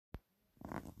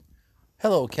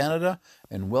Hello, Canada,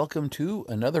 and welcome to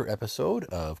another episode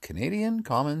of Canadian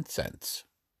Common Sense.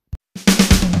 This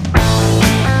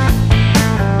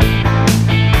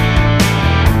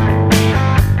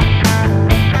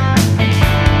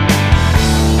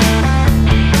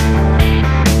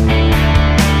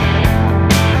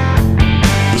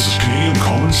is Canadian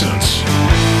Common Sense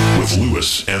with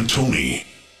Lewis and Tony.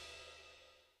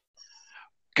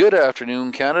 Good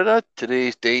afternoon, Canada.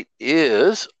 Today's date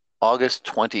is August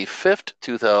 25th,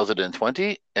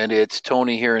 2020, and it's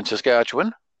Tony here in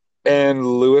Saskatchewan. And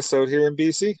Lewis out here in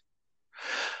BC.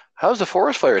 How's the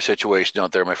forest fire situation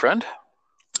out there, my friend?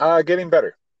 Getting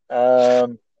better.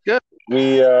 Good.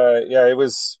 It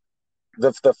was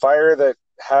the fire that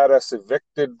had us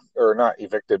evicted, or not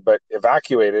evicted, but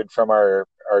evacuated from our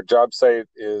job site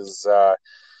is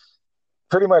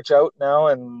pretty much out now,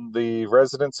 and the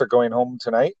residents are going home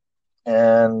tonight.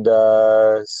 And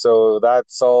so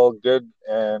that's all good.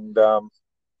 And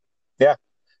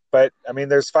but I mean,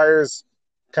 there's fires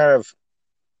kind of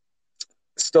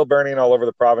still burning all over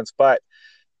the province, but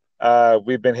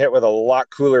we've been hit with a lot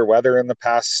cooler weather in the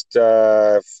past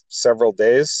several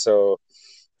days. So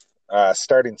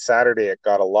starting Saturday, it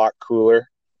got a lot cooler,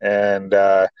 and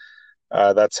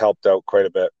that's helped out quite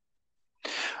a bit.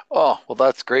 Oh, well,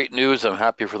 that's great news. I'm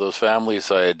happy for those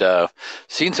families. I'd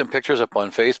seen some pictures up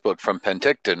on Facebook from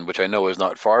Penticton, which I know is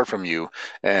not far from you,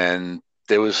 and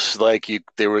there was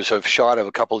a shot of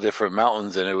a couple of different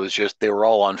mountains, and it was just they were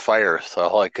all on fire. So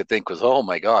all I could think was, "Oh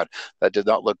my God, that did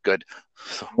not look good."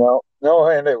 So, No,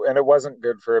 and it wasn't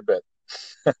good for a bit.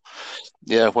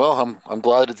 yeah, well, I'm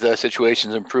glad that the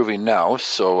situation's improving now.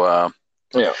 So,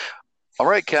 Yeah. all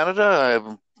right, Canada.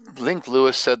 I think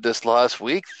Lewis said this last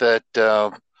week that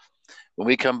when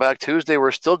we come back Tuesday,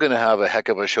 we're still going to have a heck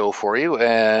of a show for you.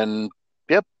 And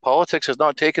yep, politics has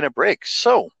not taken a break.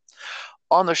 So,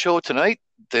 on the show tonight,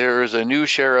 there's a new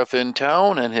sheriff in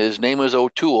town, and his name is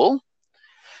O'Toole.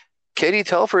 Katie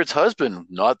Telford's husband,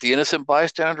 not the innocent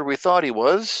bystander we thought he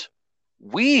was.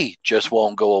 We just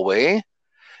won't go away.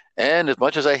 And as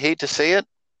much as I hate to say it,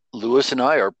 Lewis and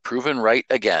I are proven right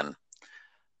again.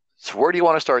 So where do you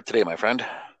want to start today, my friend?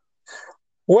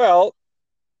 Well,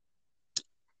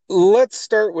 let's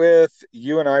start with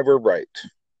you and I were right.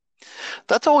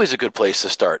 That's always a good place to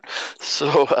start.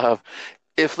 So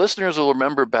if listeners will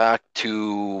remember back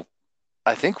to,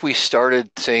 I think we started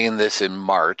saying this in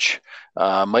March,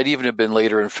 might even have been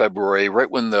later in February, right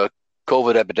when the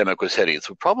COVID epidemic was hitting.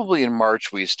 So probably in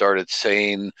March, we started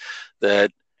saying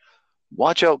that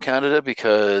watch out, Canada,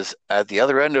 because at the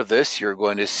other end of this, you're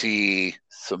going to see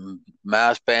some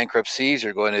mass bankruptcies,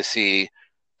 you're going to see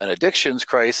an addictions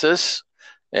crisis,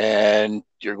 and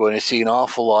you're going to see an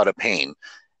awful lot of pain.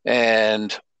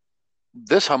 And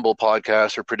this humble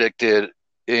podcaster predicted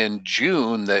in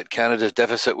June that Canada's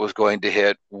deficit was going to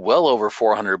hit well over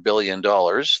 $400 billion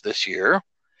this year.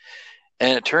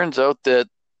 And it turns out that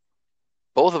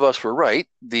both of us were right.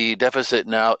 The deficit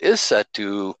now is set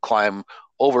to climb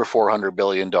over $400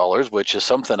 billion, which is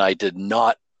something I did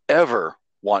not ever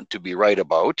want to be right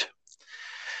about.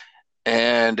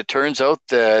 And it turns out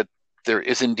that there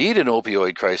is indeed an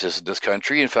opioid crisis in this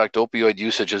country. In fact, opioid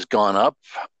usage has gone up,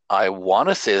 I want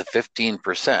to say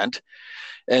 15%.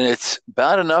 And it's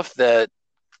bad enough that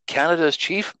Canada's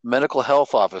chief medical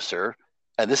health officer,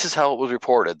 and this is how it was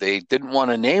reported, they didn't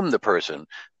want to name the person.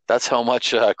 That's how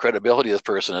much credibility this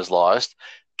person has lost.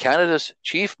 Canada's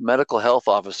chief medical health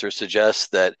officer suggests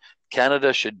that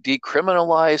Canada should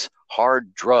decriminalize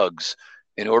hard drugs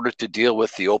in order to deal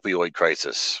with the opioid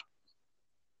crisis.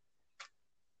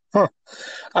 Huh.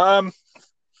 I'm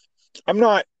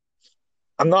not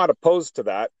opposed to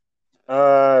that.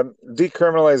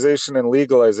 Decriminalization and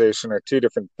legalization are two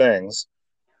different things.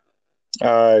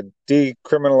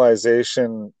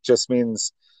 Decriminalization just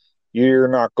means you're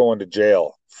not going to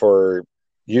jail for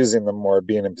using them or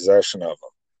being in possession of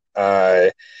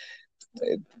them.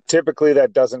 Typically,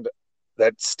 that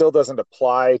still doesn't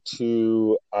apply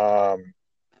to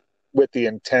with the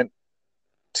intent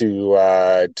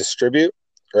to distribute,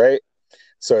 right?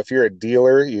 So if you're a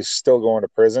dealer, you're still going to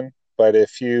prison. But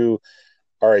if you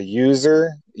are a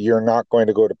user, you're not going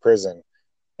to go to prison.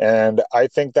 And I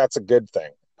think that's a good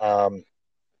thing,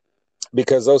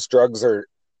 because those drugs are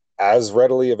as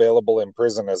readily available in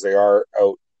prison as they are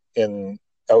out in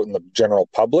the general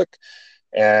public.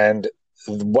 And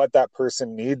what that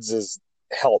person needs is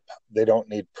help. They don't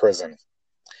need prison.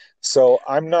 So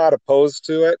I'm not opposed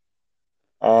to it.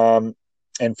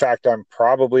 In fact, I'm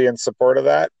probably in support of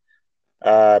that.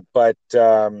 But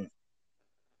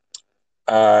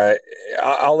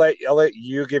I'll let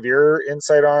you give your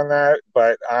insight on that.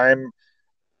 But I'm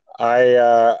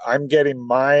getting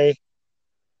my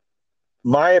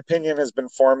My opinion has been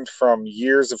formed from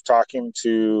years of talking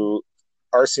to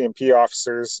RCMP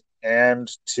officers and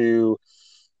to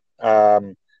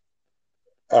um,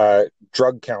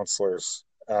 drug counselors.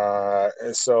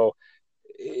 So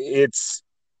it's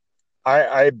I,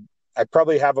 I I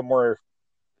probably have a more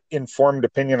informed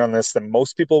opinion on this than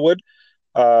most people would.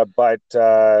 But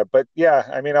yeah,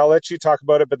 I mean, I'll let you talk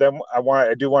about it. But then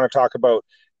I do want to talk about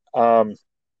um,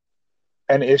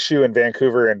 an issue in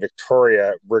Vancouver and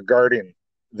Victoria regarding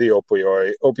the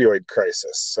opioid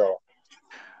crisis. So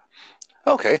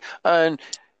Okay. And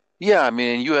yeah, I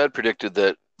mean, you had predicted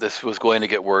that this was going to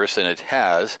get worse, and it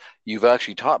has. You've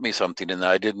actually taught me something in that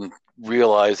I didn't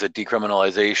realize that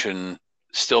decriminalization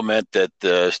still meant that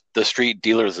the street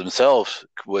dealers themselves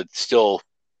would still,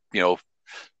 you know,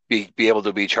 be able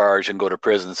to be charged and go to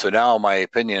prison. So now my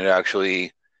opinion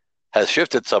actually has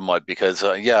shifted somewhat because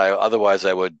yeah, otherwise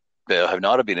I would have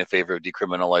not have been in favor of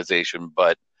decriminalization.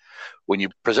 But when you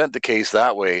present the case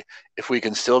that way, if we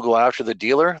can still go after the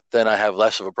dealer, then I have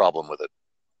less of a problem with it.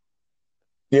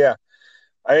 yeah,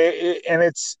 and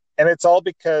it's all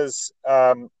because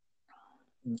the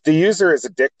user is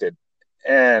addicted,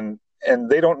 and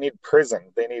they don't need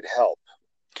prison; they need help.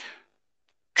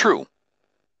 True.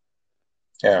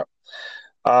 Yeah.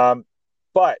 Um,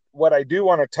 but what I do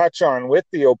want to touch on with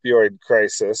the opioid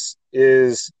crisis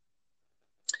is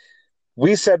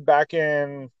we said back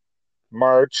in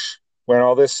March when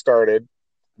all this started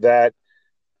that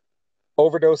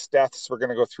overdose deaths were going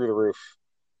to go through the roof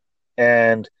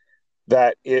and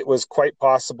that it was quite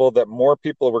possible that more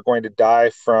people were going to die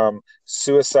from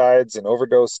suicides and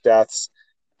overdose deaths,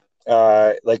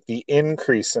 like the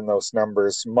increase in those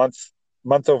numbers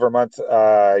month over month,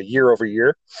 year over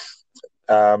year,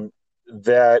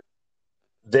 that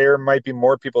there might be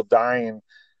more people dying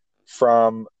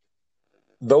from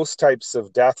those types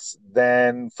of deaths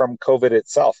than from COVID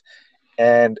itself.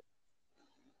 And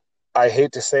I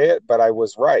hate to say it, but I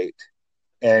was right.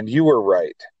 And you were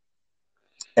right.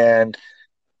 And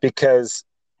because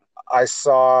I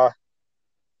saw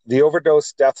the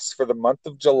overdose deaths for the month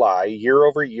of July, year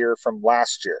over year from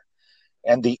last year,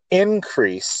 and the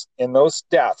increase in those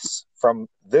deaths from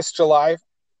this July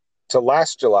to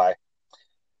last July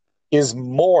is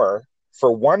more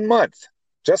for 1 month,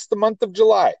 just the month of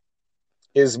July,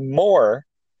 is more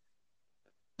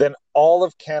than all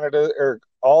of Canada or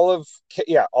all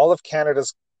of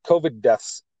Canada's COVID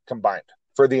deaths combined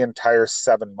for the entire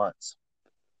 7 months.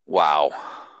 Wow.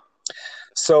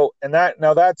 So, and that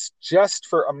now that's just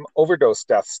for overdose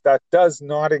deaths. That does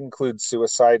not include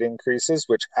suicide increases,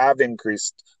 which have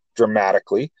increased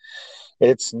dramatically.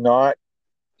 It's not,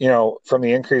 from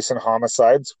the increase in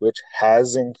homicides, which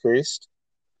has increased.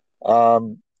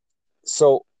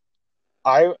 So,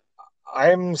 I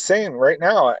I'm saying right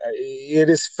now, it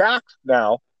is fact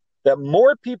now that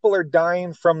more people are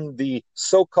dying from the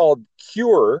so-called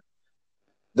cure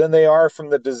than they are from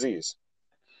the disease.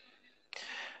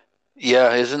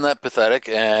 Yeah, isn't that pathetic?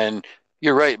 And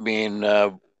you're right. I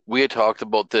mean, we had talked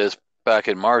about this back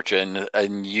in March, and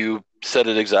you said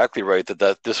it exactly right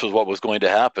that this was what was going to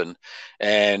happen.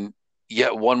 And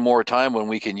yet, one more time, when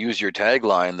we can use your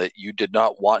tagline that you did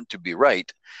not want to be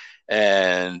right,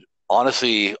 and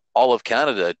honestly, all of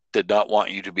Canada did not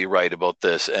want you to be right about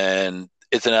this, and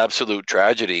it's an absolute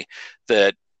tragedy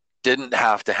that didn't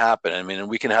have to happen. I mean, and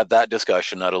we can have that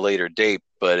discussion at a later date,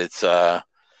 but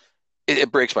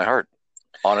it breaks my heart,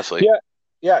 honestly. Yeah,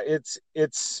 yeah,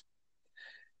 it's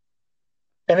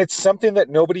something that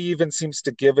nobody even seems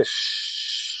to give a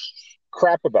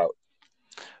crap about.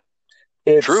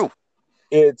 It's True.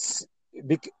 it's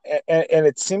and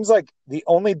it seems like the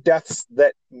only deaths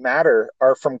that matter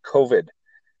are from COVID.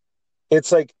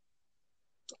 It's like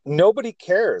nobody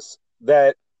cares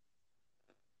that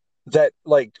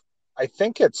like I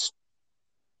think it's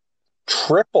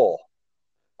triple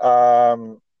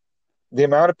um the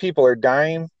amount of people are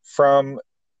dying from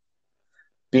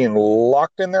being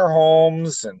locked in their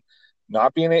homes and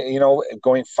not being,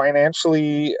 going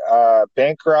financially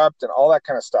bankrupt and all that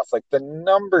kind of stuff. Like the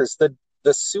numbers, the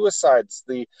suicides,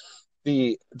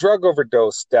 the drug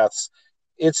overdose deaths,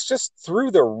 it's just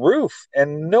through the roof,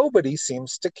 and nobody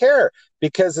seems to care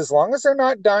because as long as they're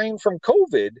not dying from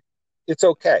COVID, it's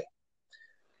okay.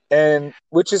 And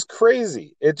which is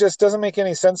crazy. It just doesn't make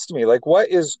any sense to me. Like,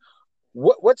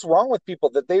 what's wrong with people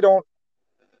that they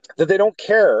don't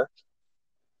care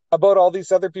about all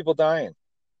these other people dying?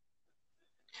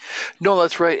 No,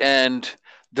 that's right. And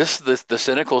this the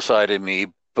cynical side of me,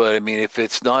 but I mean, if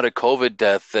it's not a COVID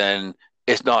death, then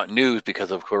it's not news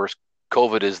because, of course,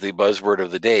 COVID is the buzzword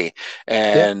of the day,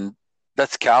 Yeah, and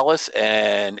that's callous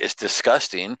and it's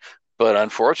disgusting. But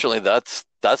unfortunately,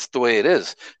 that's the way it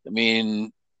is. I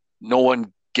mean, no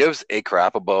one gives a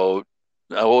crap about,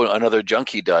 oh, another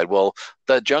junkie died. Well,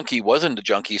 that junkie wasn't a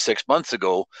junkie 6 months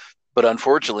ago, but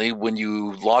unfortunately, when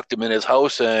you locked him in his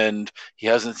house and he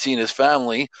hasn't seen his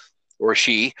family, or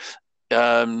she,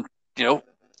 um, you know,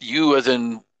 you as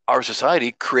in our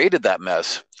society created that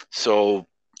mess. So,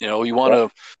 you want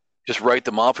to just write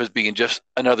them off as being just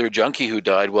another junkie who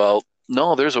died. Well,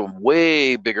 no, there's a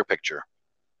way bigger picture.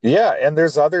 Yeah, and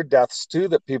there's other deaths too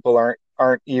that people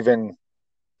aren't even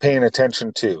paying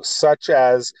attention to, such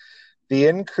as the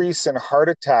increase in heart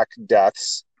attack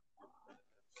deaths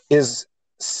is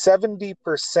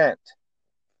 70%.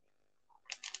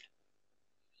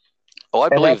 Oh, I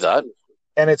And believe that.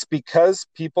 it's because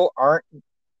people aren't,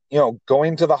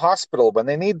 going to the hospital when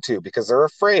they need to because they're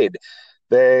afraid.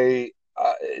 They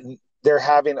they're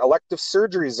having elective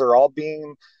surgeries are all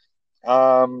being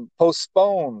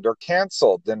postponed or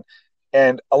canceled,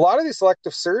 and a lot of these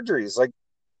elective surgeries, like,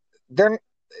 they're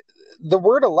the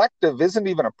word elective isn't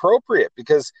even appropriate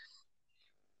because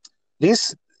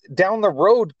these down the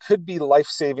road could be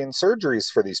life-saving surgeries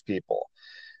for these people.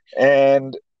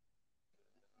 And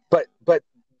but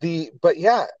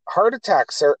yeah, heart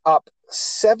attacks are up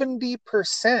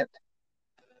 70%.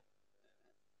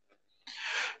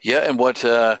 Yeah, and what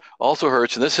also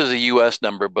hurts, and this is a U.S.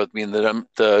 number, but I mean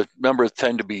the numbers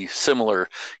tend to be similar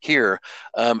here.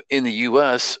 In the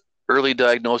U.S., early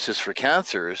diagnosis for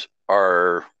cancers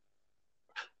are,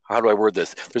 how do I word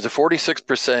this? There's a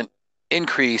 46%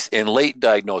 increase in late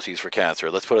diagnoses for cancer.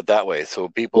 Let's put it that way. So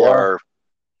people Yeah.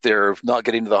 they're not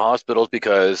getting to the hospitals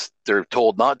because they're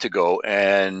told not to go,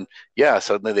 and yeah,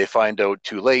 suddenly they find out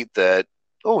too late that,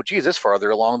 oh, geez, it's farther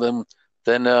along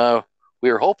than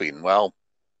we were hoping. Well,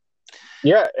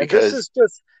 Yeah, because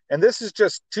and this is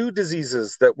just two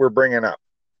diseases that we're bringing up.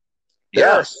 There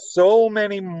are yeah, so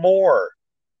many more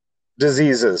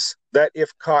diseases that,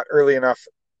 if caught early enough,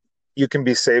 you can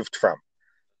be saved from.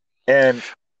 And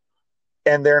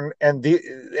they're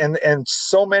and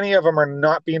so many of them are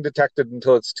not being detected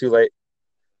until it's too late,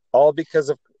 all because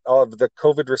of all of the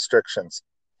COVID restrictions.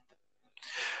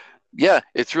 yeah,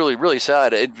 it's really really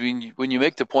sad. When you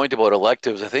make the point about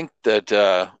electives, I think that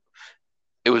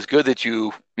it was good that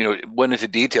you went into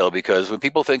detail, because when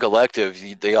people think elective,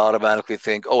 they automatically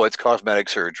think, oh, it's cosmetic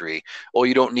surgery. Oh,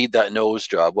 you don't need that nose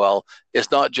job. Well, it's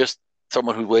not just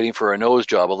someone who's waiting for a nose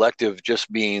job. Elective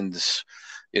just means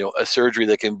a surgery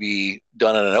that can be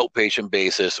done on an outpatient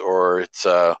basis, or it's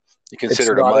It's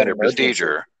considered a not an minor emergency.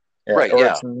 procedure. Yeah, Right? or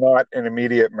Yeah. it's not an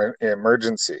immediate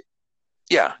emergency.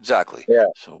 Yeah. Exactly. Yeah,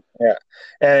 So yeah,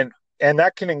 and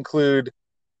that can include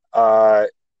uh,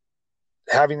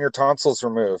 having your tonsils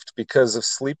removed because of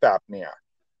sleep apnea.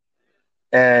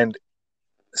 And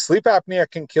sleep apnea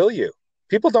can kill you.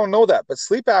 People don't know that, but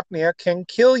sleep apnea can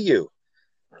kill you.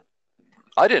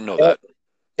 I didn't know And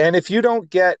that. if you don't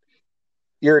get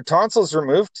your tonsils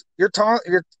removed, your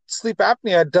sleep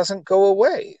apnea doesn't go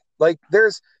away. Like,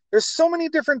 there's so many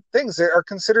different things that are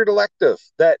considered elective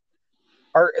that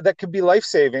could be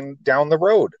life-saving down the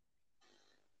road.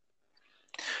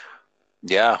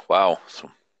 Yeah. Wow. So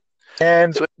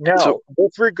And so now, so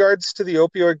with regards to the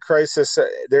opioid crisis,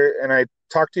 and I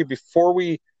talked to you before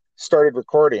we started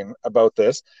recording about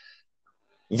this.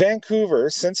 Vancouver,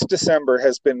 since December,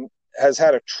 has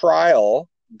had a trial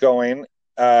going,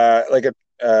 like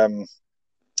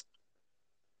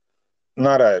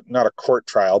not a court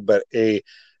trial, but a,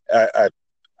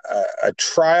 a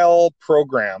trial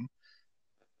program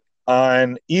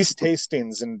on East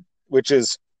Hastings, and which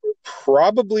is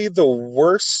probably the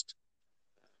worst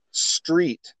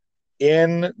street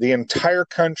in the entire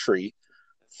country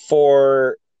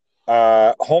for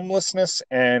homelessness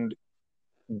and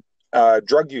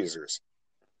drug users.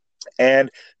 And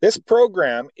this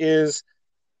program is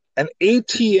an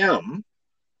ATM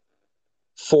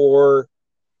for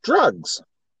drugs.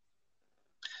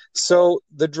 So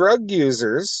the drug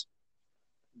users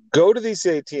go to these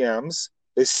ATMs,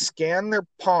 they scan their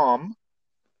palm,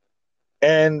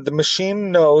 and the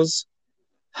machine knows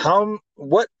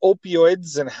what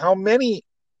opioids and how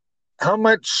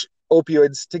much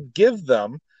opioids to give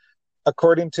them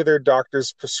according to their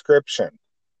doctor's prescription.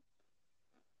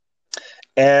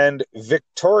 And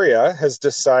Victoria has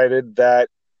decided that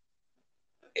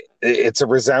it's a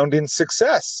resounding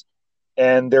success,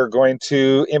 and they're going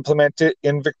to implement it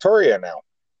in Victoria now.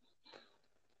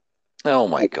 oh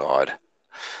my God.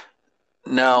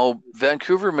 Now,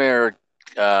 Vancouver Mayor,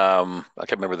 I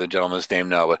can't remember the gentleman's name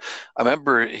now, but I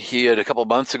remember he had a couple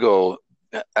months ago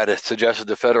had suggested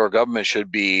the federal government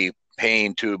should be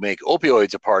paying to make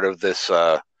opioids a part of this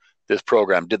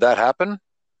program. Did that happen?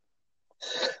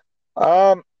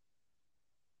 Um,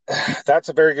 That's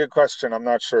a very good question. I'm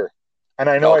not sure. And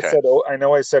Okay. I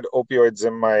know I said opioids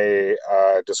in my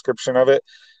description of it.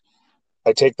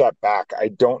 I take that back. I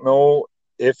don't know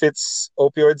if it's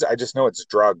opioids. I just know it's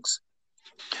drugs.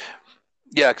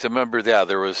 Yeah, because I remember, yeah,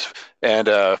 and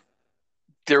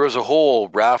there was a whole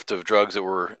raft of drugs that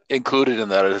were included in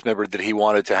that. I just remember that he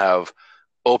wanted to have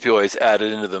opioids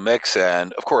added into the mix,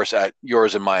 and of course, at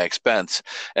yours and my expense.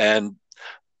 And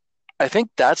I think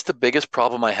that's the biggest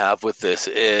problem I have with this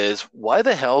is why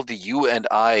the hell do you and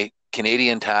I,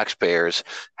 Canadian taxpayers,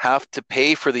 have to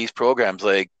pay for these programs?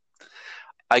 Like,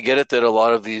 I get it that a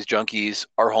lot of these junkies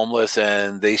are homeless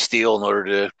and they steal in order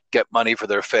to get money for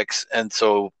their fix, and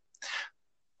so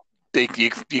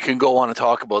you can go on and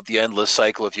talk about the endless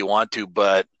cycle if you want to,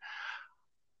 but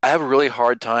I have a really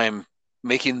hard time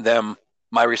making them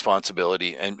my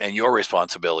responsibility and your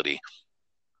responsibility.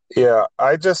 Yeah,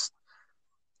 I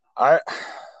I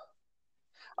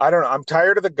don't know. I'm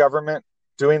tired of the government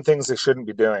doing things they shouldn't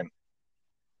be doing.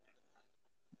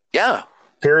 Yeah.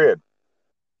 Period.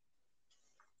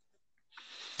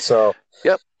 So,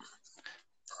 Yep.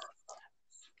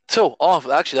 So,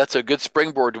 actually, that's a good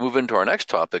springboard to move into our next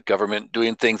topic: government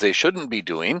doing things they shouldn't be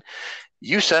doing.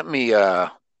 You sent me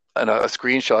a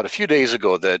screenshot a few days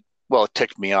ago that, well, it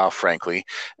ticked me off, frankly.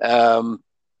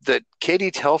 That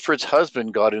Katie Telford's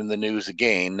husband got in the news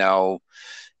again. Now,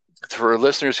 for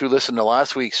listeners who listened to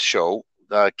last week's show,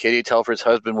 Katie Telford's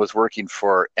husband was working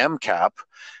for MCAP,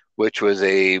 which was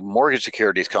a mortgage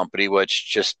securities company, which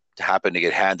just happened to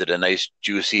get handed a nice,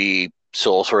 juicy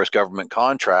sole source government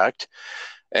contract.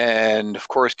 And of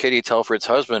course, Katie Telford's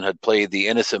husband had played the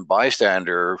innocent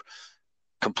bystander,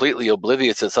 completely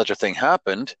oblivious that such a thing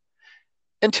happened,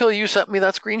 until you sent me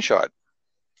that screenshot.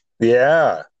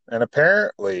 yeah. And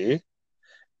apparently,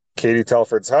 Katie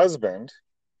Telford's husband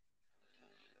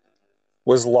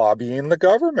was lobbying the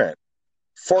government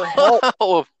for help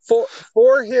Oh,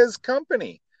 for his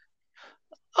company.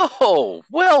 oh,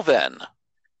 well then.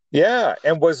 Yeah,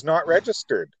 and was not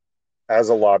registered as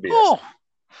a lobbyist. Oh,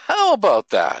 how about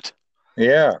that?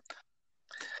 Yeah.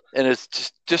 And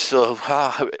it's just so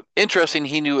interesting.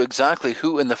 He knew exactly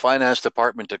who in the finance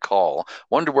department to call.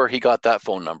 Wonder where he got that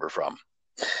phone number from.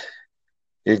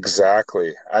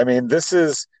 Exactly. I mean, this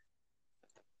is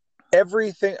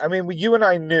everything. I mean, you and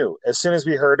I knew as soon as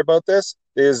we heard about this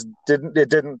is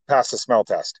didn't pass the smell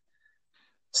test.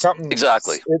 Something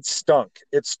Exactly. it stunk.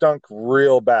 It stunk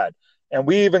real bad. And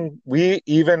we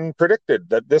even predicted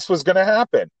that this was going to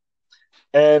happen.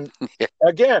 And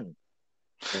again,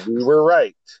 we were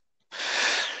right.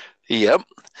 Yep.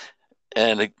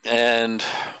 And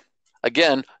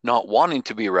again, not wanting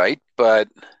to be right, but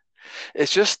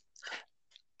it's just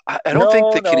I don't think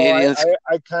No, the no, Canadians.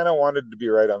 I kind of wanted to be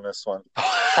right on this one.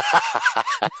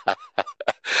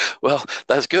 Well,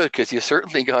 that's good because you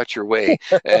certainly got your way.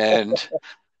 And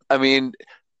I mean,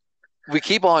 we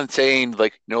keep on saying,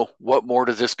 like, what more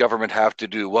does this government have to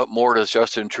do? What more does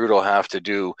Justin Trudeau have to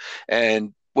do?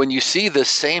 And when you see this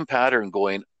same pattern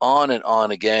going on and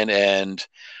on again, and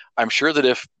I'm sure that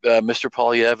if Mr.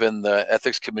 Polyev and the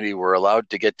ethics committee were allowed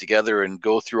to get together and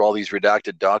go through all these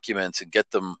redacted documents and get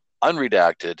them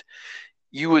unredacted,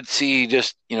 you would see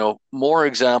just more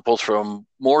examples from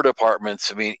more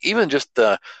departments. I mean, even just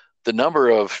the number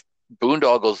of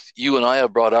boondoggles you and I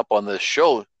have brought up on this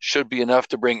show should be enough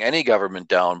to bring any government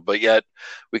down. But yet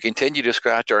we continue to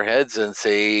scratch our heads and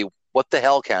say, "What the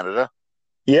hell, Canada?"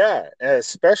 Yeah,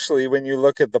 especially when you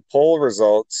look at the poll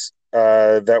results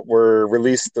that were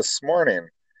released this morning,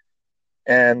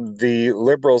 and the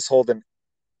Liberals hold an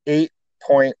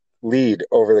 8-point lead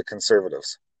over the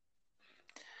Conservatives.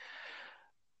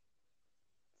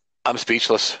 I'm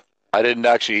speechless. I didn't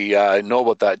actually know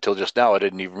about that until just now. I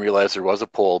didn't even realize there was a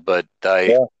poll, but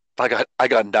Yeah, I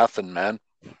got nothing, man.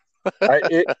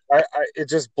 it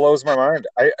just blows my mind.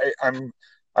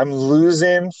 I'm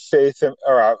losing faith in,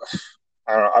 or I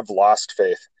don't know. I've lost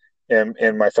faith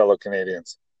in my fellow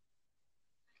Canadians.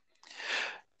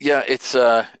 Yeah,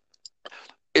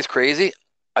 it's crazy.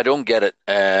 I don't get it,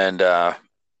 and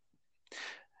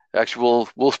actually,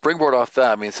 we'll springboard off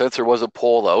that. I mean, since there was a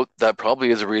poll out, that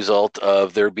probably is a result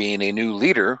of there being a new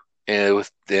leader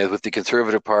with the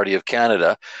Conservative Party of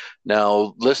Canada.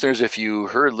 Now, listeners, if you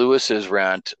heard Lewis's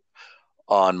rant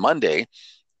on Monday,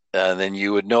 then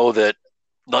you would know that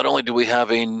not only do we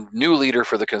have a new leader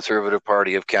for the Conservative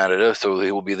Party of Canada, so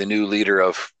he will be the new leader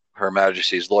of Her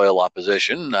Majesty's loyal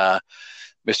opposition,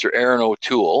 Mr. Aaron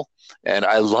O'Toole. And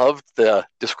I loved the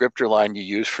descriptor line you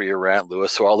used for your rant,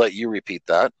 Lewis, so I'll let you repeat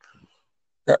that.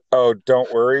 Oh,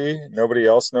 don't worry. Nobody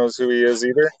else knows who he is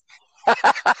either.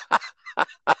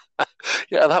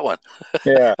 Yeah, that one.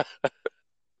 Yeah.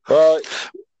 Well,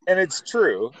 and it's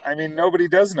true. I mean, nobody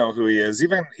does know who he is.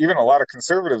 Even a lot of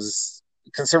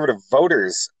conservative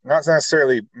voters, not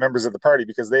necessarily members of the party,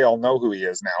 because they all know who he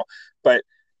is now. But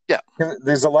Yeah,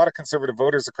 there's a lot of conservative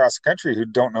voters across the country who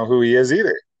don't know who he is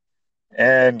either.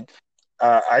 And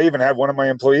I even had one of my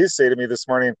employees say to me this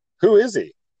morning, "Who is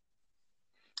he?"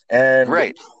 And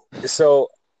right. so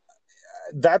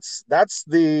that's that's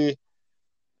the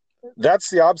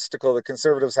obstacle that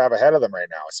conservatives have ahead of them right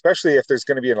now, especially if there's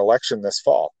going to be an election this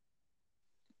fall.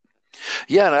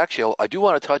 Yeah, and actually, I do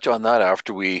want to touch on that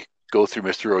after we go through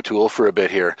Mr. O'Toole for a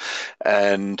bit here.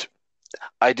 And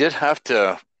I did have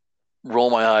to roll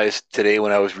my eyes today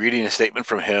when I was reading a statement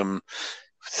from him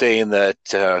saying that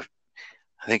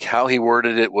I think how he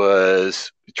worded it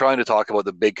was trying to talk about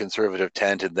the big conservative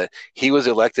tent and that he was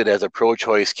elected as a pro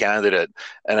choice candidate.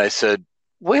 And I said,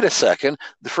 wait a second.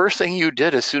 The first thing you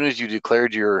did as soon as you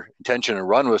declared your intention to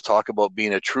run was talk about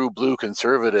being a true blue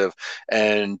conservative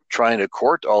and trying to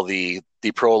court all the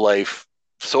pro life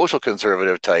social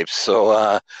conservative types.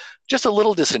 So just a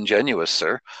little disingenuous,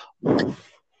 sir.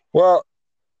 Well,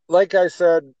 like I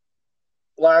said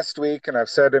last week, and I've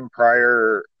said in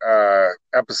prior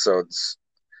episodes,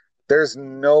 there's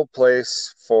no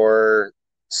place for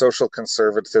social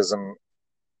conservatism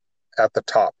at the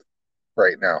top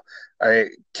right now.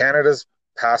 Canada's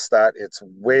past that. It's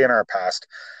way in our past.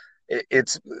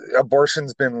 It's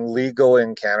abortion's been legal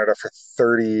in Canada for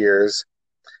 30 years.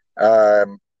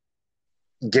 Um,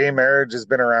 Gay marriage has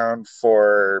been around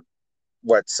for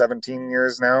what, 17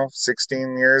 years now,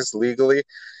 16 years legally.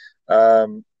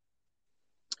 Um,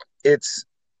 it's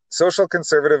social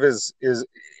conservative is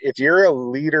if you're a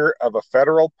leader of a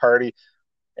federal party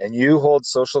and you hold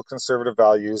social conservative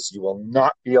values, you will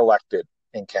not be elected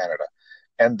in Canada.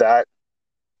 And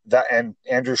and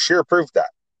Andrew Scheer proved that.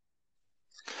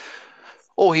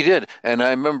 Oh, he did. And I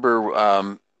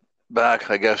remember back,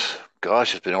 I guess,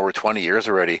 gosh, it's been over 20 years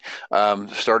already,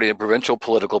 starting a provincial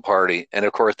political party. And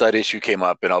of course, that issue came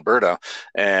up in Alberta.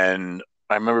 And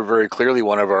I remember very clearly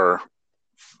one of our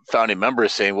founding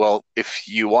members saying, well, if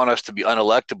you want us to be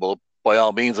unelectable, by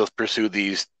all means, let's pursue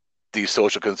these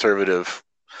social conservative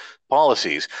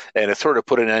policies. And it sort of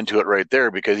put an end to it right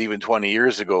there because even 20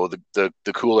 years ago,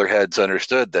 the cooler heads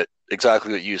understood that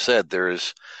exactly what you said.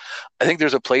 I think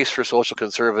there's a place for social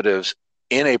conservatives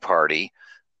in a party,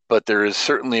 but there is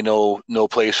certainly no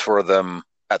place for them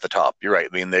at the top. You're right.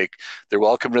 I mean, they're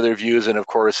welcome to their views, and of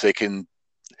course they can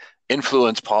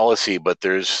influence policy, but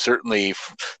there's certainly,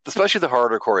 especially the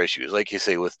harder core issues, like you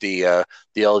say, with the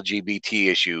LGBT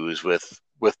issues, with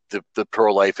the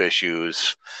pro life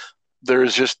issues.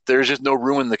 There's just no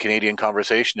room in the Canadian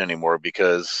conversation anymore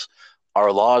because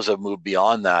our laws have moved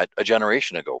beyond that a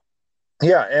generation ago.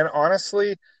 Yeah, and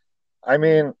honestly, I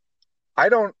mean, I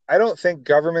don't think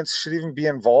governments should even be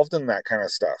involved in that kind of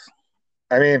stuff.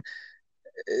 I mean,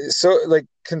 so like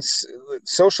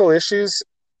social issues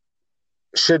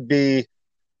should be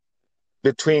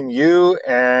between you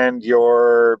and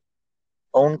your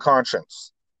own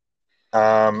conscience.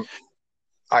 Um,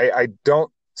 I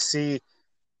don't see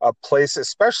a place,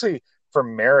 especially for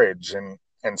marriage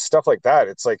and stuff like that.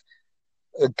 It's like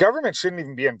the government shouldn't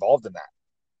even be involved in that.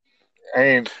 I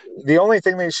mean, the only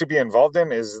thing they should be involved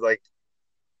in is like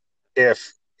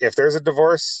if there's a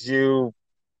divorce, you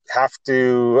have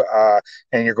to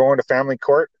and you're going to family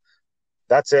court.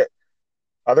 That's it.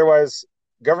 Otherwise,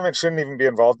 government shouldn't even be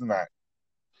involved in that.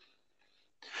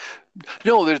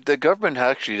 No, the government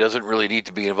actually doesn't really need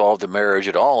to be involved in marriage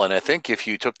at all. And I think if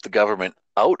you took the government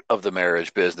out of the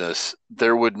marriage business,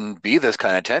 there wouldn't be this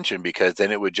kind of tension because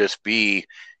then it would just be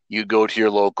you go to your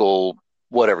local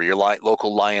whatever your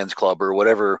local Lions Club or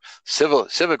whatever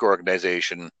civic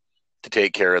organization to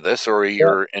take care of this, or Yeah,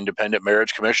 your independent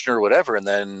marriage commissioner or whatever, and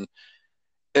then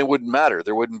it wouldn't matter.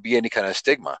 There wouldn't be any kind of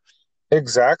stigma.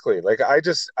 exactly. Like I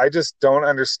just don't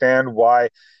understand why,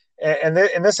 and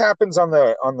this happens on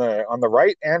the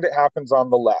right, and it happens on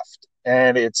the left,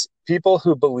 and it's people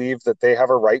who believe that they have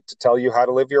a right to tell you how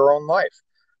to live your own life,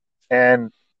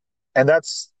 and and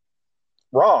that's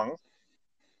wrong,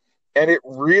 and it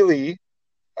really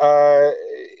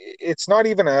it's not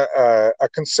even a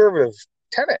conservative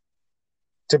tenet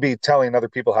to be telling other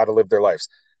people how to live their lives.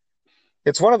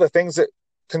 It's one of the things that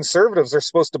conservatives are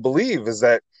supposed to believe is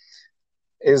that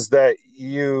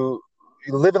you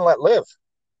live and let live.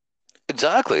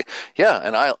 Exactly. Yeah,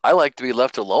 and I like to be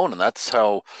left alone, and that's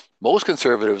how most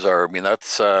conservatives are. I mean,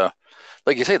 that's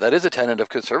like you say, that is a tenet of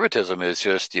conservatism. Is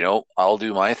just I'll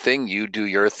do my thing, you do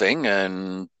your thing,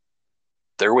 and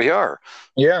there we are.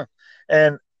 Yeah,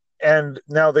 and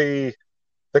now the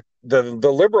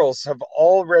liberals have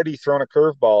already thrown a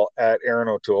curveball at Aaron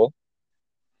O'Toole.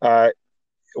 Uh,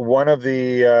 one of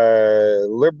the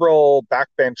Liberal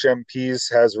backbench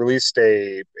MPs has released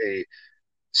a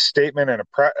statement and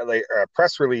a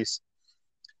press release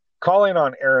calling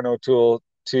on Aaron O'Toole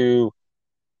to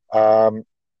um,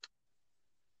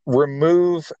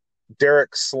 remove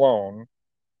Derek Sloan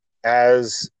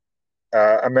as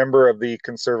a member of the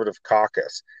Conservative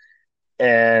caucus.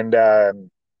 And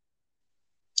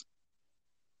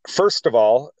first of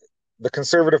all, the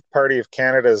Conservative Party of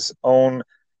Canada's own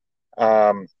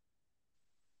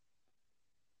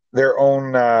their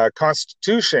own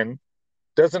constitution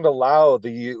doesn't allow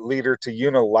the leader to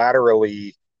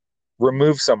unilaterally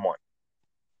remove someone.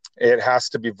 It has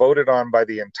to be voted on by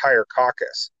the entire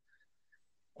caucus.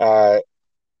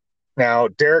 Now,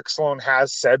 Derek Sloan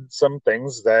has said some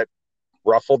things that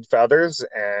ruffled feathers,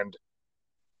 and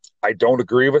I don't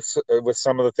agree with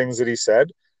some of the things that he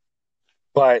said.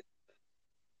 But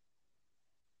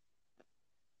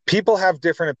people have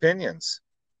different opinions.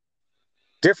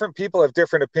 Different people have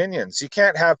different opinions. You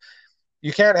can't have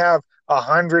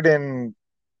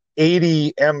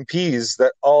 180 MPs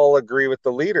that all agree with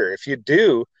the leader. If you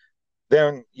do,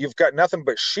 then you've got nothing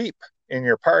but sheep in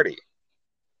your party,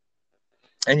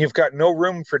 and you've got no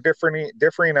room for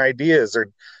differing ideas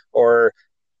or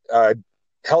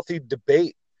healthy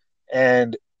debate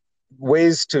and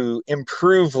ways to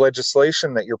improve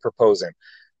legislation that you're proposing,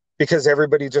 because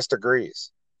everybody just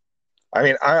agrees. I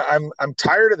mean, I'm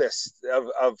tired of this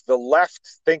of the left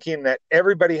thinking that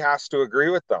everybody has to agree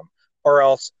with them, or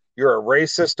else you're a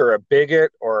racist or a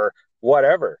bigot or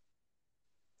whatever.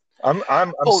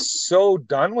 I'm so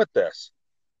done with this.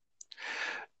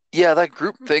 Yeah, that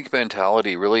group think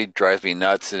mentality really drives me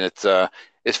nuts, and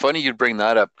it's funny you'd bring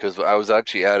that up because I was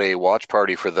actually at a watch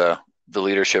party for the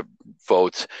leadership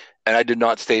votes, and I did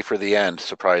not stay for the end.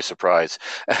 Surprise, surprise.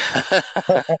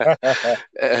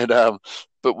 And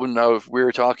but when we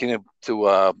were talking to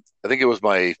I think it was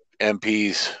my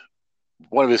MP's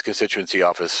one of his constituency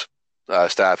office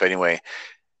staff anyway,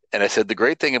 and I said the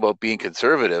great thing about being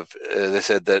conservative, they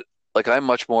said that like I'm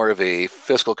much more of a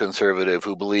fiscal conservative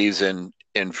who believes in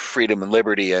freedom and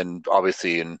liberty and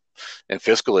obviously in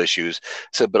fiscal issues.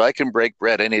 Said, but I can break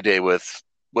bread any day with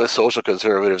social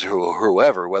conservatives or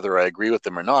whoever, whether I agree with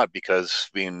them or not, because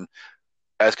I mean,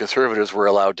 as conservatives, we're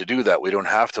allowed to do that. We don't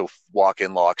have to walk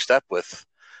in lockstep with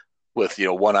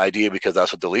one idea because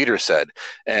that's what the leader said.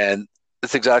 And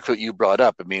that's exactly what you brought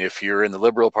up. I mean, if you're in the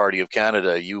Liberal Party of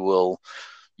Canada, you will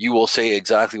say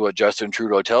exactly what Justin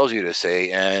Trudeau tells you to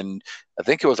say. And I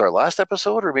think it was our last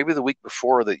episode or maybe the week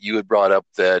before that you had brought up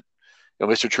that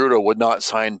Mr. Trudeau would not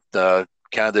sign the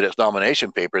candidates'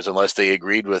 nomination papers unless they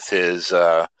agreed with his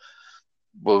his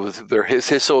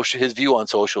view on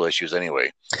social issues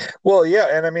anyway. Well, yeah,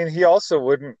 and I mean he also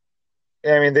wouldn't.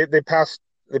 I mean they passed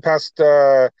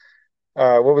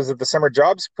what was it, the summer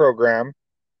jobs program,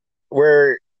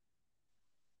 where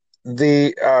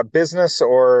the business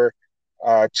or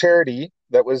charity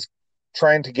that was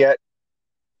trying to get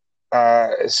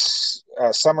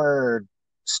summer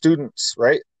students,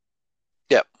 right?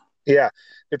 Yep. Yeah,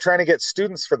 they're trying to get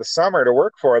students for the summer to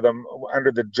work for them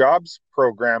under the jobs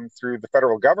program through the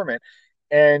federal government,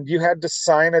 and you had to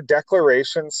sign a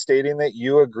declaration stating that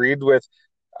you agreed with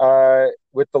the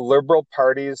Liberal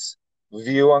Party's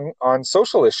view on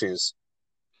social issues.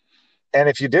 And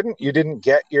if you didn't, you didn't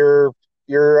get your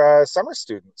summer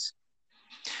students.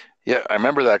 Yeah, I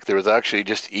remember that. There was actually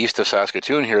just east of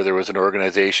Saskatoon here, there was an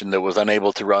organization that was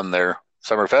unable to run their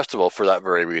summer festival for that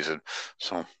very reason.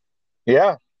 So,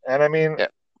 Yeah, and I mean, yeah.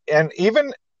 and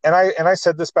even and I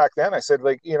said this back then. I said,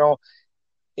 like,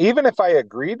 even if I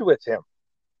agreed with him,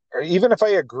 or even if I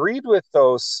agreed with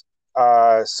those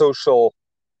social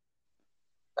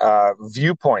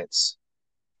viewpoints,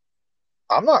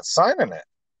 I'm not signing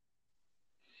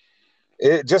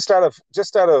it. Just out of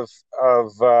just out of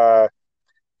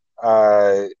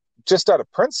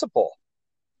principle,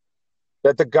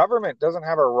 that the government doesn't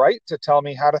have a right to tell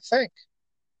me how to think.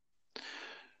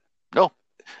 No,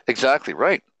 exactly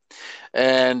right.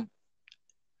 And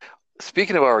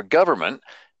speaking of our government,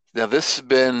 now this has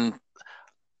been,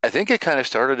 I think it kind of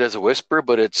started as a whisper,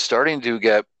 but it's starting to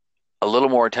get a little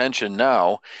more attention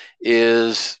now,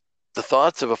 is the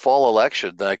thoughts of a fall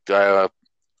election. Like I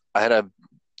had a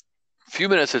few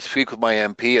minutes to speak with my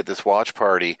MP at this watch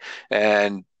party,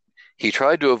 and he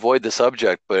tried to avoid the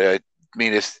subject, but I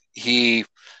mean, he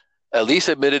at least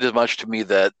admitted as much to me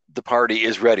that the party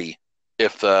is ready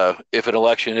if an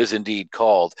election is indeed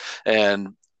called.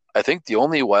 And I think the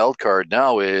only wild card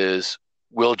now is,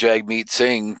 will Jagmeet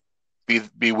Singh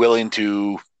be willing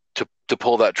to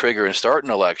pull that trigger and start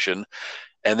an election,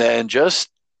 and then just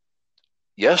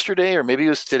yesterday, or maybe it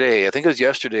was today. I think it was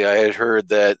yesterday. I had heard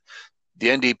that the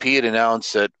NDP had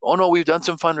announced that, oh no, we've done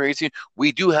some fundraising.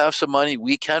 We do have some money.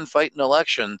 We can fight an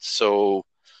election. So,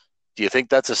 do you think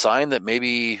that's a sign that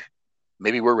maybe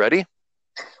we're ready?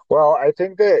 Well, I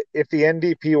think that if the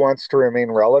NDP wants to remain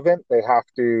relevant, they have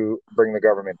to bring the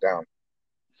government down.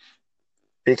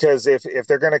 Because if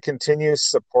they're going to continue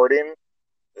supporting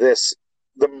this,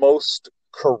 the most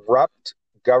corrupt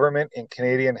government in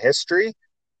Canadian history,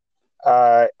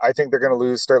 I think they're going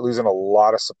to start losing a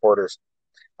lot of supporters.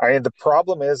 I mean, the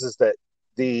problem is that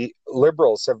the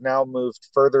Liberals have now moved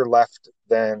further left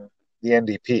than the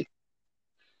NDP,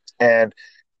 and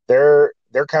they're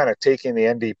kind of taking the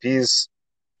NDP's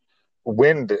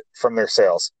wind from their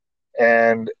sails.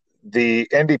 And the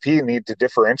NDP need to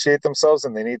differentiate themselves,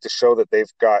 and they need to show that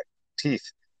they've got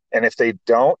teeth. And if they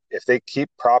don't, if they keep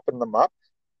propping them up,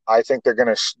 I think they're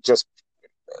going to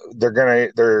they're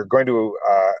going to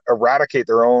eradicate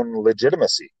their own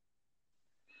legitimacy.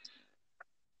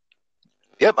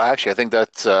 Yep, actually, I think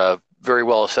that's very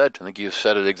well said. I think you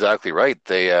said it exactly right.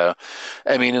 I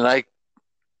mean, and I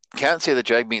can't say that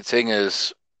Jagmeet Singh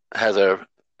has a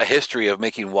history of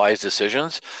making wise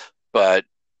decisions, but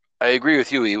I agree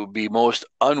with you. He would be most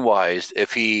unwise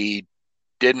if he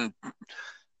didn't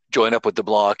join up with the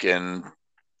Bloc and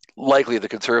likely the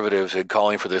Conservatives in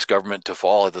calling for this government to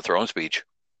fall at the throne speech.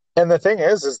 And the thing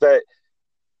is that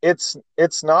it's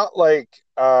not like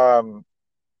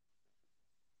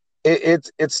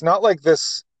it's not like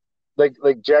this like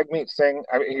Jagmeet Singh.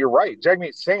 I mean, you're right.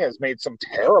 Jagmeet Singh has made some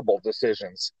terrible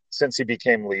decisions since he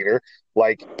became leader,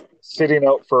 like sitting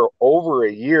out for over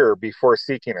a year before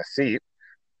seeking a seat,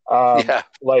 Yeah.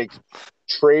 like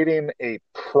trading a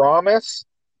promise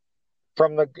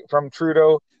from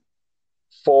Trudeau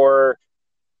for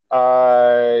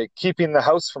keeping the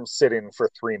House from sitting for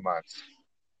 3 months.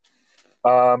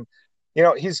 Um,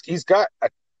 he's got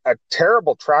a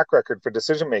terrible track record for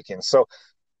decision making. So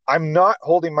I'm not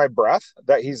holding my breath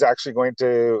that he's actually going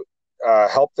to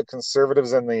help the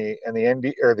Conservatives and the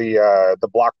ND or the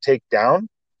Bloc take down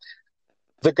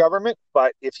the government.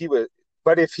 But if he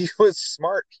was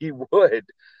smart, he would,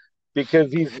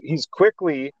 because he's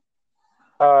quickly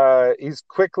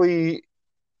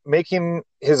making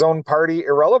his own party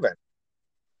irrelevant.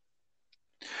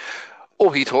 Oh,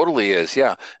 he totally is.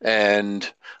 Yeah.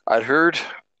 And I'd heard,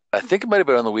 I think it might have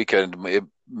been on the weekend. It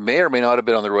may or may not have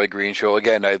been on the Roy Green show.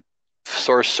 Again, I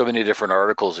sourced so many different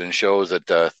articles and shows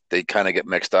that they kind of get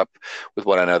mixed up with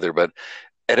one another. But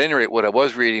at any rate, what I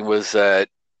was reading was that,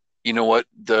 you know what,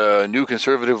 the new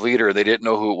Conservative leader, they didn't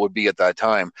know who it would be at that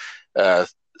time, uh,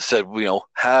 said,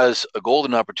 has a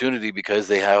golden opportunity because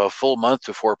they have a full month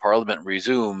before Parliament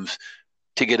resumes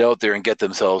to get out there and get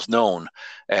themselves known.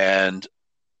 And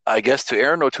I guess to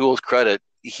Aaron O'Toole's credit,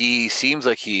 he seems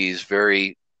like he's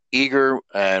very eager,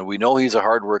 and we know he's a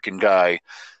hardworking guy.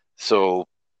 So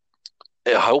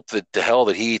I hope that the hell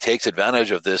that he takes advantage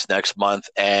of this next month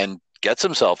and gets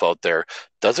himself out there,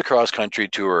 does a cross country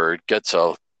tour, gets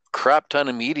a crap ton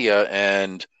of media,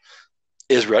 and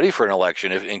is ready for an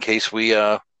election if in case we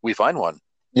find one.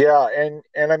 Yeah,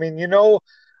 and I mean, you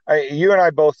and I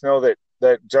both know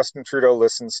that Justin Trudeau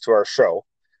listens to our show.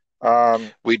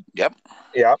 We Yep.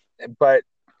 Yeah, but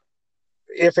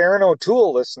if Aaron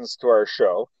O'Toole listens to our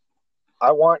show,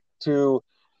 I want to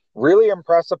really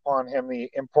impress upon him the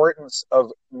importance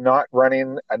of not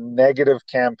running a negative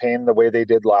campaign the way they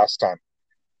did last time.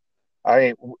 I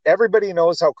mean, everybody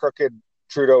knows how crooked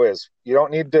Trudeau is. You don't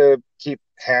need to keep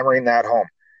hammering that home.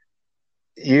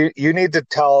 You need to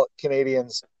tell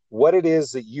Canadians what it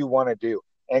is that you want to do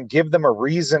and give them a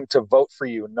reason to vote for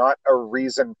you, not a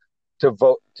reason to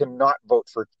not vote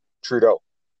for Trudeau.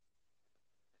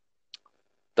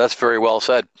 That's very well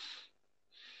said.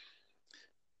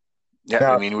 Yeah,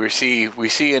 I Now, mean we see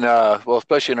in well,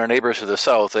 especially in our neighbors to the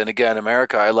south, and again,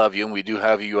 America, I love you, and we do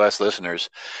have U.S. listeners.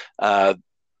 Uh,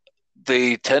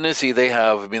 the tendency they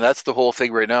have, I mean, that's the whole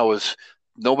thing right now is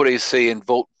nobody's saying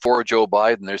vote for Joe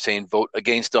Biden. They're saying vote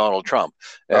against Donald Trump,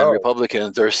 and oh,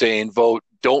 Republicans are saying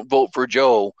don't vote for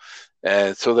Joe.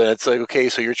 And so then it's like, okay,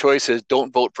 so your choice is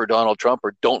don't vote for Donald Trump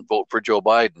or don't vote for Joe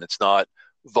Biden. It's not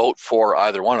vote for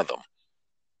either one of them.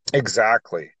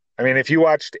 exactly. I mean, if you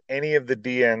watched any of the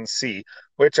DNC,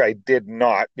 which I did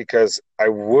not because I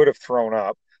would have thrown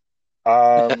up,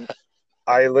 um,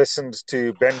 I listened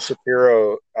to Ben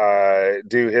Shapiro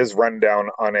do his rundown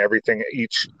on everything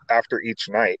after each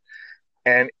night,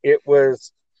 and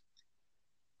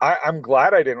I'm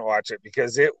glad I didn't watch it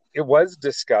because it was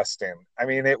disgusting. I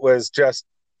mean, it was just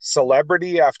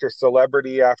celebrity after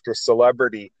celebrity after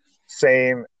celebrity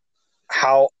saying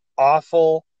how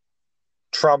awful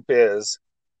Trump is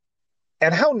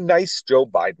and how nice Joe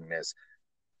Biden is.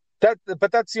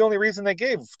 But that's the only reason they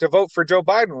gave to vote for Joe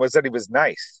Biden was that he was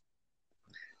nice.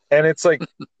 And it's like,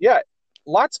 yeah,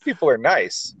 lots of people are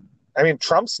nice. I mean,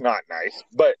 Trump's not nice,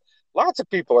 but lots of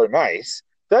people are nice.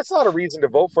 That's not a reason to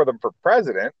vote for them for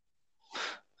president.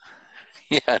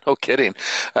 Yeah, no kidding.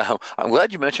 I'm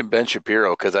glad you mentioned Ben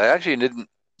Shapiro because I actually didn't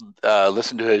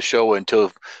listen to his show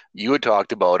until you had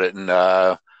talked about it, and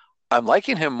I'm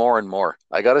liking him more and more.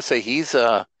 I got to say, he's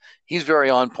very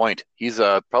on point. He's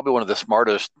probably one of the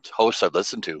smartest hosts I've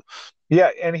listened to. Yeah,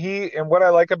 and what I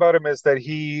like about him is that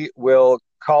he will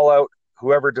call out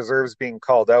whoever deserves being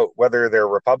called out, whether they're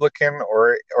Republican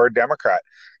or Democrat.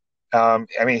 I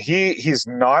mean, he's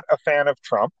not a fan of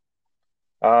Trump,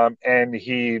 and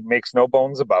he makes no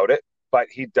bones about it. But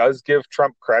he does give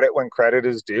Trump credit when credit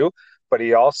is due. But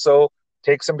he also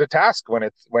takes him to task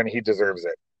when he deserves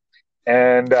it.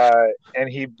 And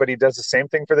he does the same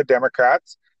thing for the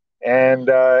Democrats. And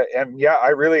yeah, I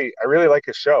really like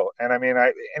his show. And I mean,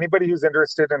 anybody who's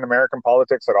interested in American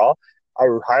politics at all, I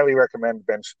highly recommend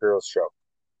Ben Shapiro's show.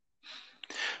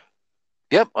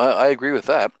 Yep, I agree with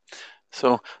that.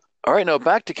 So, all right, now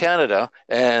back to Canada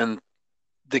and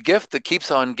the gift that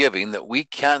keeps on giving that we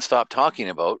can't stop talking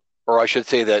about, or I should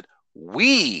say that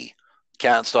we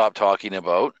can't stop talking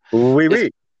about, Oui, is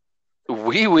oui.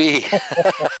 wee wee.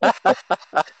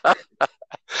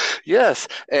 Yes.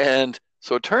 And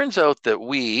so it turns out that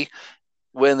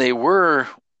when they were,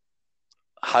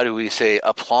 how do we say,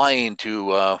 applying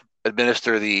to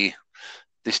administer the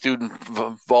student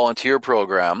volunteer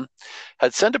program,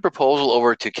 had sent a proposal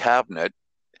over to cabinet,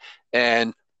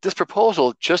 and this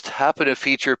proposal just happened to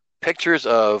feature pictures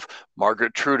of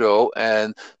Margaret Trudeau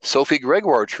and Sophie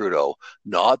Gregoire Trudeau.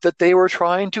 Not that they were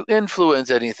trying to influence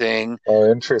anything.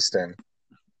 Oh, interesting.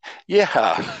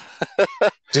 Yeah.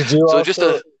 Did you So just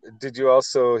also a did you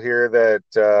also hear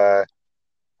uh,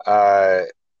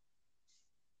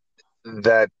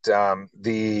 that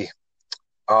the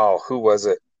who was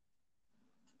it?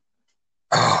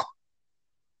 Oh,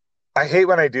 I hate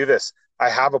when I do this. I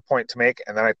have a point to make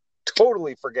and then I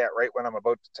totally forget right when I'm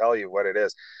about to tell you what it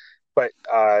is. But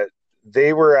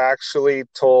they were actually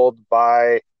told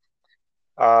by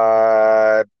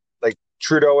like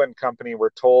Trudeau and company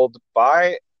were told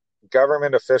by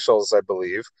government officials, I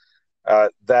believe,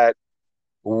 that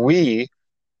we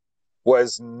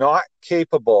was not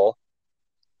capable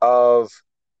of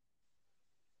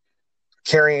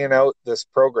carrying out this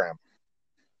program.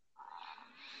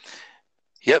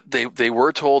 Yep, they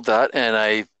were told that,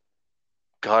 and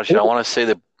gosh, I want to say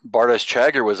that Bardas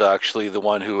Chagger was actually the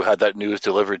one who had that news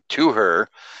delivered to her,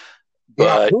 Yeah,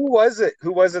 but who was it?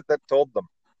 Who was it that told them?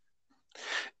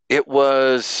 it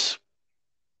was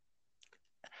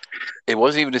it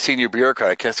wasn't even a senior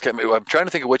bureaucrat. I'm trying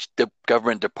to think of which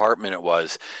government department it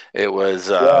was. It was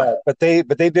Yeah, but they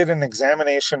did an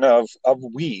examination of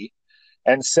we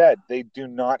and said they do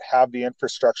not have the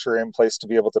infrastructure in place to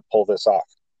be able to pull this off.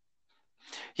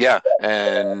 yeah,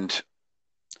 and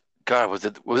God, was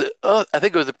it? I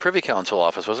think it was the Privy Council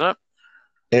office, wasn't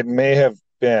it? It may have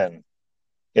been,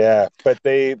 yeah, but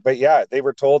yeah, they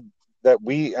were told that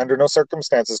we, under no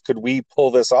circumstances, could we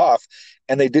pull this off,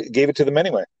 and gave it to them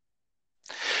anyway.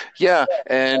 Yeah,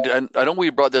 and I know we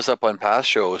brought this up on past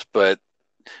shows, but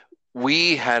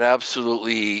we had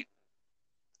absolutely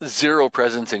zero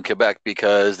presence in Quebec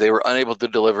because they were unable to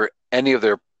deliver any of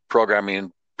their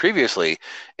programming previously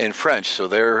in French. So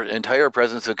their entire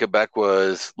presence in Quebec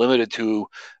was limited to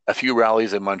a few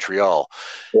rallies in Montreal.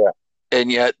 Yeah,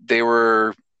 And yet they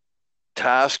were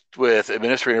tasked with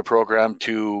administering a program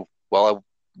to, well,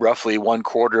 roughly one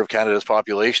quarter of Canada's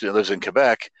population that lives in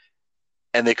Quebec,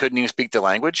 and they couldn't even speak the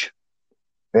language.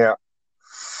 yeah.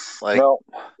 Like, No,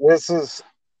 this is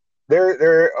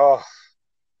they're. Oh,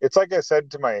 it's like I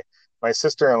said to my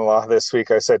sister-in-law this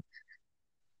week. I said,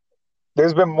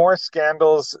 "There's been more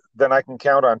scandals than I can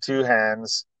count on two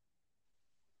hands.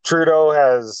 Trudeau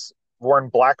has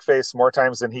worn blackface more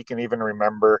times than he can even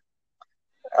remember.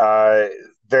 Uh,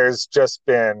 there's just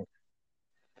been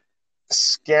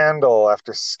scandal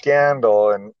after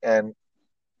scandal and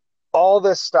all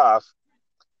this stuff,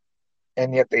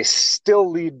 and yet they still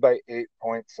lead by 8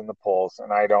 points in the polls,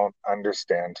 and I don't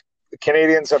understand. The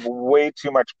Canadians have way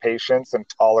too much patience and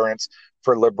tolerance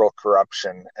for liberal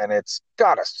corruption, and it's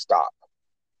got to stop.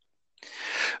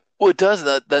 well, it does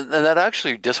that, and that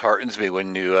actually disheartens me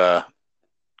when you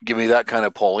give me that kind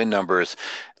of polling numbers,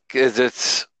 because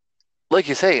it's like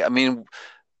you say. I mean,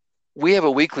 we have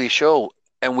a weekly show,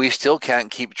 and we still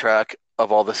can't keep track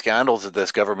of all the scandals that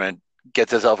this government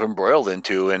gets itself embroiled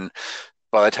into. And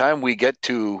by the time we get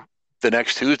to the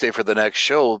next Tuesday for the next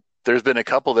show, there's been a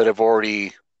couple that have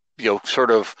already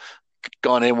sort of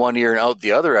gone in one ear and out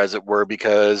the other, as it were,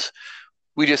 because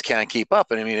we just can't keep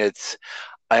up. And I mean,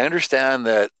 I understand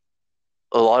that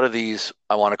a lot of these,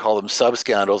 I want to call them sub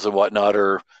scandals and whatnot,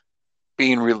 are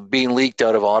being leaked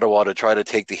out of Ottawa to try to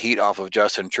take the heat off of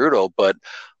Justin Trudeau. But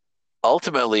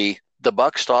ultimately, the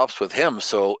buck stops with him.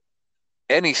 So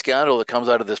any scandal that comes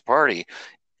out of this party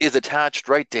is attached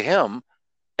right to him.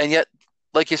 And yet,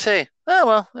 like you say, oh,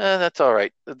 well, that's all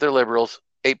right. They're liberals,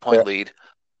 8 point Yeah. lead.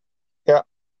 Yeah.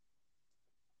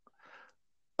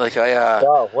 Like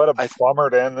Wow, what a I, bummer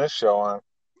to end this show on.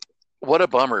 what a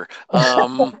bummer.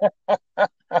 Let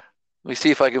me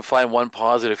see if I can find one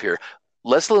positive here.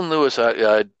 Leslyn Lewis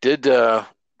did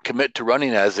commit to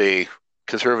running as a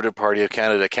Conservative Party of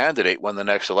Canada candidate when the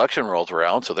next election rolls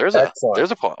around. So Excellent.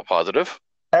 there's a positive.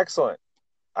 Excellent.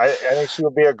 I think she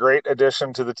will be a great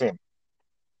addition to the team.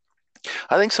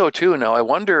 I think so too. Now I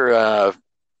wonder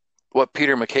what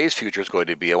Peter MacKay's future is going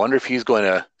to be. I wonder if he's going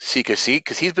to seek a seat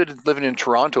because he's been living in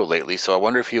Toronto lately. So I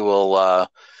wonder if he will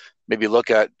maybe look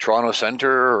at Toronto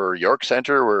Centre or York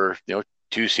Centre, where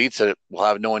two seats that will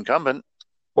have no incumbent.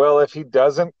 Well, if he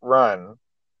doesn't run,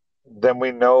 then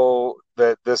we know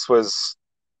that this was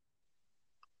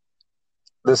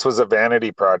a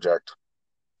vanity project.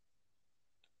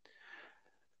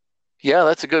 Yeah,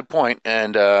 that's a good point.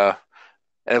 And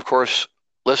of course,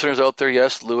 listeners out there,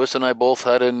 yes, Lewis and I both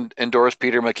had endorsed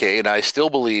Peter MacKay, and I still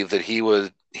believe that he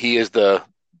is the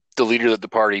leader that the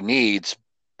party needs.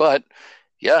 But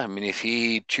yeah, I mean, if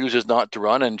he chooses not to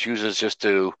run and chooses just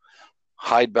to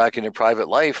hide back into private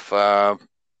life, I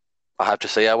have to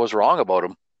say I was wrong about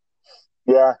him.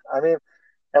 Yeah, I mean,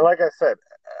 and like I said,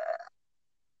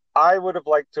 I would have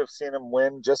liked to have seen him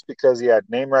win just because he had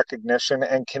name recognition,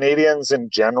 and Canadians in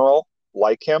general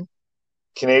like him.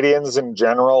 Canadians in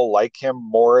general like him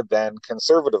more than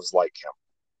conservatives like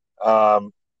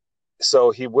him.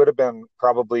 So he would have been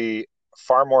probably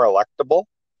far more electable.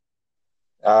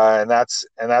 And that's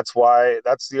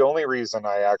the only reason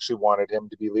I actually wanted him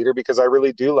to be leader, because I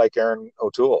really do like Aaron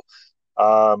O'Toole.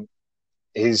 Um,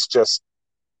 he's just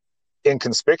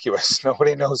inconspicuous.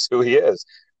 Nobody knows who he is.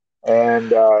 And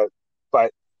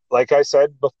but like I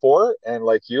said before, and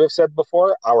like you have said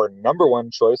before, our number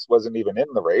one choice wasn't even in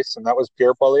the race, and that was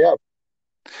Pierre Poilievre.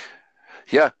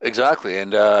 Yeah, exactly.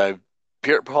 And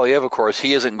Pierre Poilievre, of course,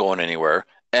 he isn't going anywhere,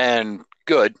 and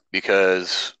good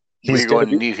because He's we're going to going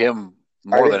to be. need him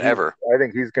I more think than he's. ever. I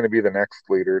think he's going to be the next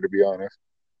leader. To be honest.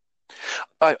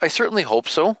 I certainly hope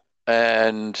so.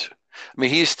 And I mean,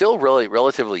 he's still really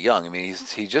relatively young. I mean,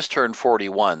 he just turned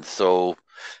 41, so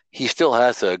he still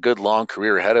has a good long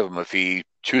career ahead of him if he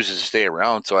chooses to stay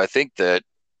around. So I think that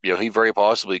he very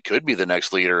possibly could be the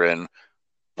next leader, and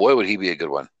boy, would he be a good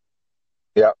one.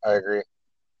 Yeah, I agree.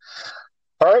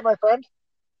 All right, my friend.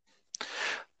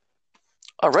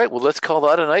 All right, well, let's call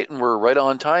that a night, and we're right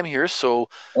on time here. So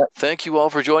Yeah. thank you all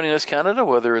for joining us, Canada,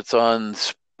 whether it's on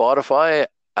Spotify,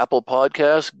 Apple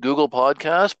Podcasts, Google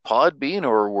Podcasts, Podbean,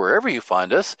 or wherever you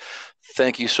find us.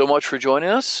 Thank you so much for joining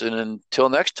us. And until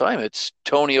next time, it's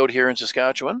Tony out here in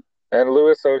Saskatchewan. And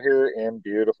Lewis out here in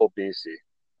beautiful BC.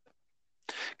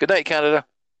 Good night, Canada.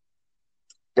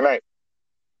 Good night.